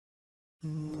How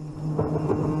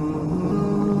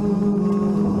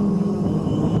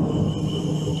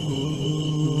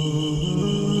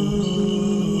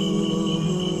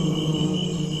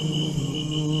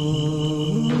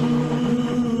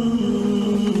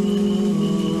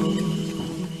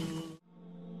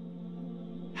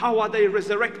are they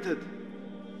resurrected?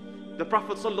 The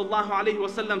Prophet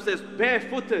ﷺ says,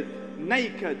 barefooted,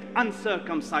 naked,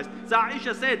 uncircumcised. So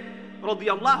Aisha said,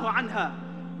 radiyallahu anha,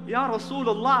 Ya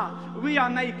Rasulullah, we are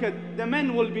naked, the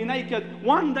men will be naked,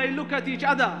 one day look at each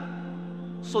other.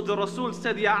 So the Rasul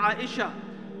said, Ya Aisha,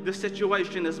 the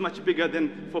situation is much bigger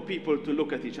than for people to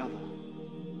look at each other.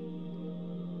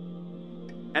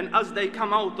 And as they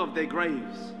come out of their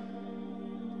graves,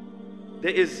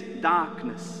 there is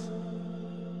darkness.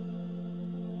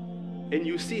 And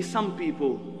you see some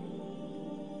people,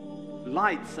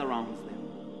 light surrounds them.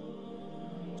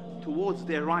 Towards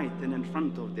their right and in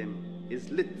front of them is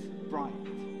lit bright.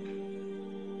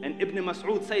 And Ibn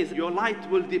Mas'ud says, your light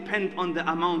will depend on the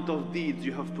amount of deeds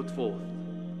you have put forth.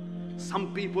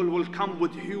 Some people will come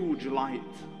with huge light.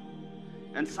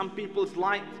 And some people's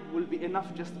light will be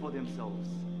enough just for themselves.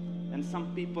 And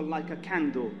some people like a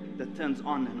candle that turns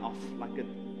on and off.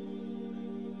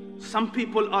 Some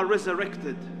people are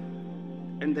resurrected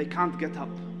and they can't get up.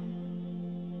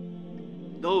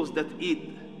 Those that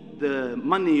eat the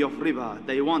money of riba,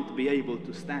 they won't be able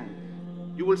to stand.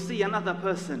 You will see another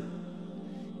person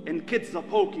and kids are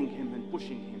poking him and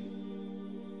pushing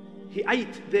him. He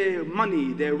ate their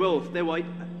money, their wealth, they were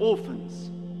orphans.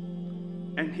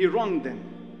 And he wronged them.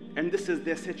 And this is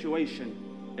their situation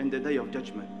in the Day of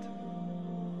Judgment.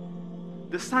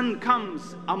 The sun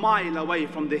comes a mile away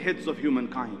from the heads of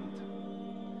humankind.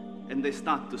 And they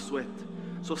start to sweat.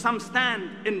 So some stand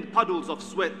in puddles of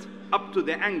sweat up to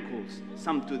their ankles,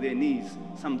 some to their knees,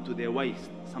 some to their waist,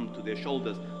 some to their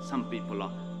shoulders. Some people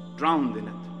are drowned in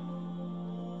it.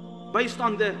 Based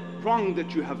on the wrong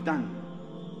that you have done,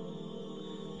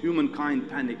 humankind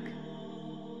panic.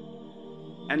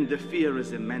 And the fear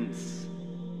is immense.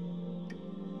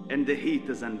 And the heat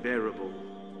is unbearable.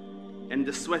 And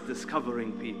the sweat is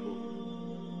covering people.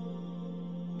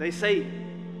 They say,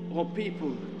 oh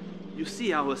people, you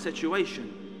see our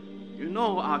situation. You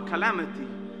know our calamity.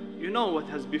 You know what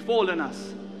has befallen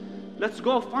us. Let's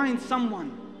go find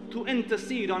someone to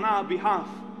intercede on our behalf.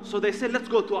 So they say, let's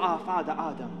go to our father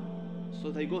Adam. So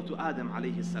they go to Adam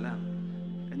alayhi salam.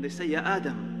 And they say, Ya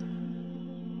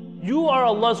Adam, you are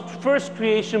Allah's first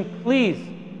creation. Please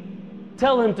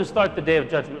tell him to start the Day of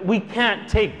Judgment. We can't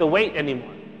take the weight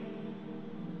anymore.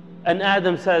 And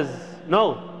Adam says,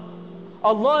 no.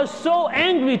 Allah is so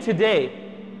angry today.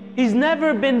 He's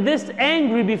never been this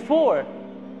angry before.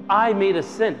 I made a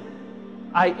sin.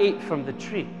 I ate from the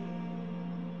tree.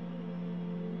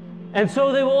 And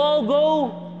so they will all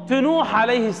go to Nuh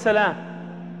alayhi salam.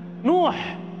 Nuh,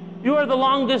 you are the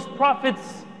longest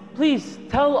prophets. Please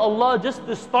tell Allah just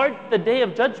to start the Day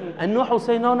of Judgment. And Nuh will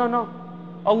say, no, no, no.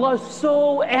 Allah is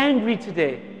so angry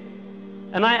today.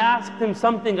 And I asked him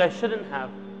something I shouldn't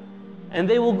have. And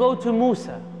they will go to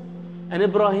Musa and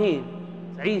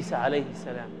Ibrahim, Isa alayhi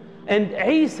salam. And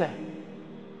Isa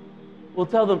will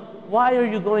tell them, why are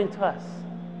you going to us?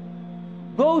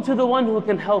 Go to the one who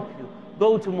can help you.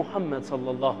 Go to Muhammad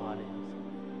sallallahu alayhi wa sallam.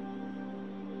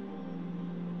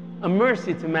 A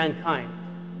mercy to mankind.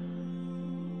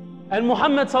 And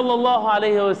Muhammad sallallahu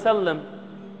alayhi wa sallam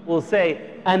will say,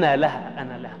 Ana laha,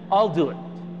 ana laha. I'll do it.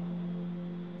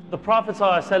 The Prophet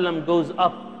sallallahu alayhi wa sallam goes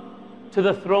up to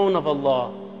the throne of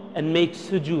Allah and makes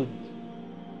sujood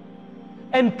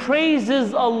and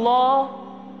praises Allah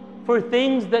for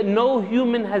things that no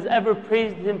human has ever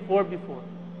praised Him for before.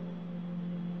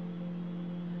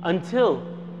 Until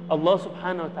Allah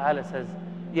subhanahu wa ta'ala says,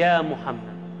 Ya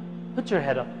Muhammad, put your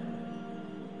head up.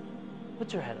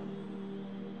 Put your head up.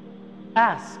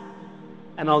 Ask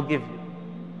and I'll give you.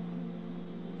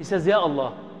 He says, Ya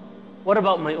Allah, what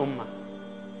about my ummah?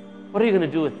 What are you going to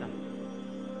do with them?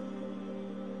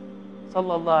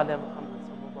 Sallallahu alayhi wa Muhammad,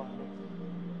 sallallahu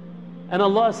alayhi. And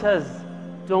Allah says,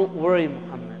 don't worry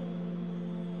Muhammad,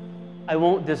 I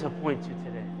won't disappoint you today.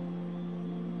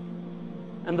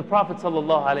 And the Prophet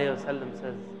sallallahu alayhi wa sallam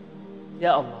says,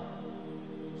 Ya Allah,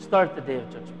 start the Day of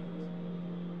Judgment.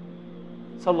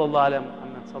 Sallallahu alayhi wa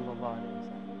Muhammad, sallallahu alayhi wa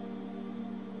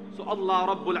sallam. So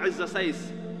Allah Rabbul Izzah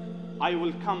says, I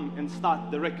will come and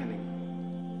start the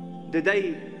reckoning. The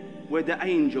day where the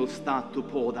angels start to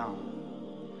pour down.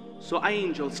 So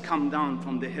angels come down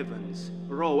from the heavens,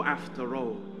 row after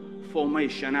row,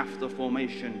 formation after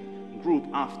formation, group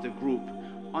after group,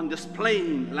 on this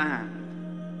plain land.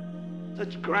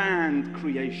 Such grand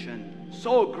creation,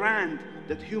 so grand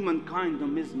that humankind are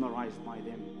mesmerized by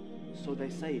them. So they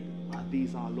say, "Are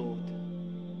these our Lord?"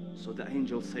 So the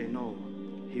angels say, "No,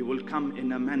 he will come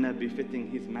in a manner befitting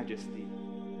his majesty."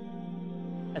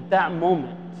 At that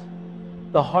moment,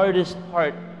 the hardest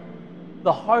part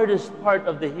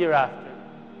of the hereafter,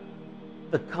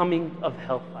 the coming of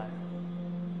hellfire.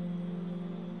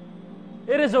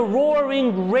 It is a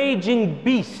roaring, raging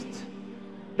beast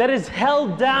that is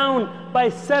held down by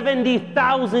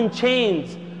 70,000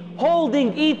 chains.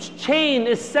 Holding each chain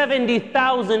is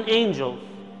 70,000 angels.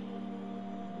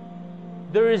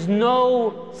 There is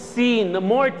no scene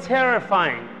more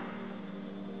terrifying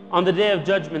on the Day of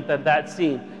Judgment than that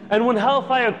scene. And when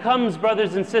hellfire comes,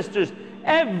 brothers and sisters,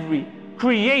 every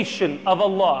creation of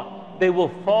Allah, they will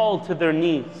fall to their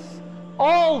knees.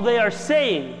 All they are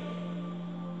saying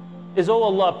is, "Oh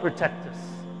Allah, protect us.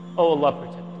 Oh Allah,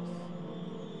 protect us."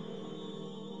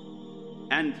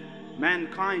 And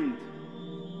mankind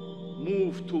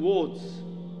move towards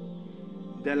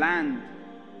the land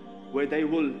where they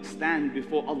will stand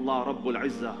before Allah Rabbul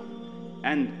Izzah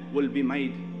and will be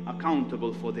made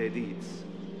accountable for their deeds.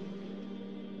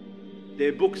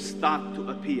 Their books start to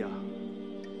appear,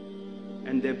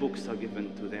 and their books are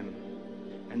given to them,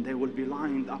 and they will be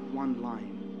lined up one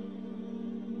line.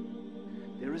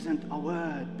 There isn't a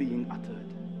word being uttered.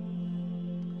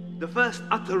 The first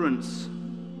utterance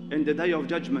in the Day of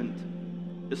Judgment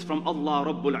is from Allah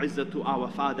Rabbul Izzah to our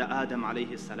father Adam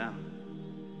alayhi salam.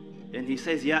 And he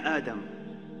says, "Ya Adam,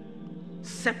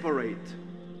 separate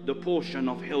the portion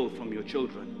of hell from your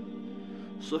children."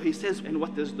 So he says, "And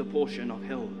what is the portion of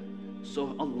hell?"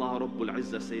 So Allah Rabbul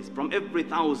Izzah says, "From every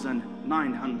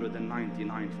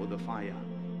 1,999 for the fire."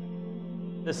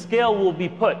 The scale will be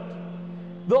put.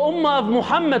 The ummah of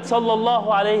Muhammad sallallahu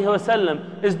alayhi wasallam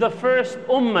is the first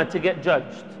ummah to get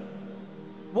judged.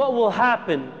 What will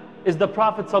happen is the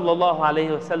Prophet sallallahu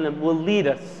alayhi wasallam will lead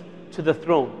us to the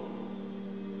throne.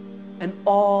 And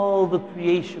all the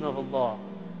creation of Allah,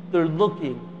 they're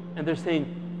looking and they're saying,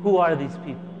 "Who are these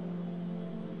people?"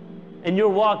 And you're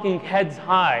walking heads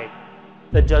high,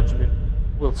 the judgment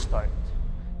will start.